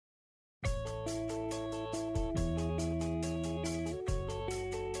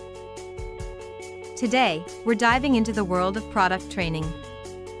Today, we're diving into the world of product training.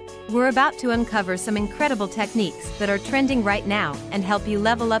 We're about to uncover some incredible techniques that are trending right now and help you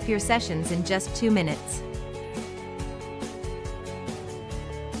level up your sessions in just 2 minutes.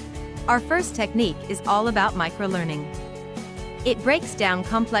 Our first technique is all about microlearning. It breaks down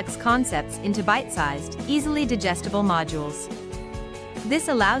complex concepts into bite-sized, easily digestible modules. This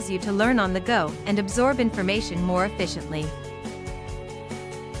allows you to learn on the go and absorb information more efficiently.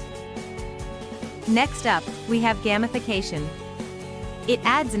 Next up, we have gamification. It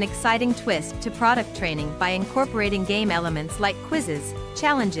adds an exciting twist to product training by incorporating game elements like quizzes,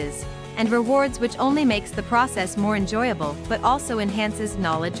 challenges, and rewards, which only makes the process more enjoyable but also enhances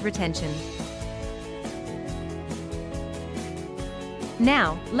knowledge retention.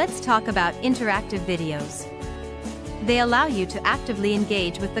 Now, let's talk about interactive videos. They allow you to actively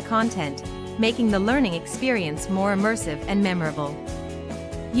engage with the content, making the learning experience more immersive and memorable.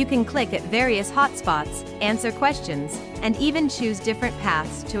 You can click at various hotspots, answer questions, and even choose different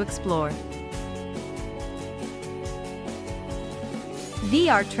paths to explore.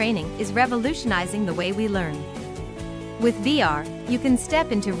 VR training is revolutionizing the way we learn. With VR, you can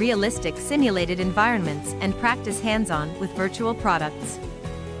step into realistic simulated environments and practice hands-on with virtual products.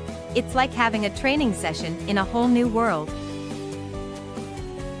 It's like having a training session in a whole new world.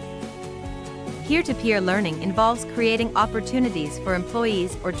 Peer-to-peer learning involves creating opportunities for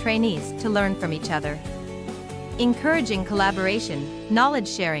employees or trainees to learn from each other. Encouraging collaboration, knowledge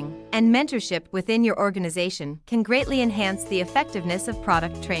sharing, and mentorship within your organization can greatly enhance the effectiveness of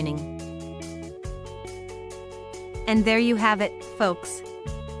product training. And there you have it, folks.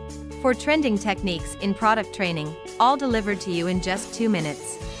 4 trending techniques in product training, all delivered to you in just 2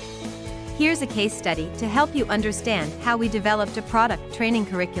 minutes. Here's a case study to help you understand how we developed a product training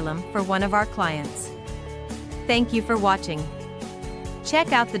curriculum for one of our clients. Thank you for watching.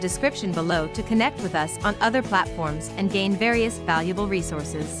 Check out the description below to connect with us on other platforms and gain various valuable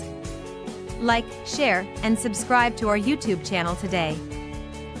resources. Like, share, and subscribe to our YouTube channel today.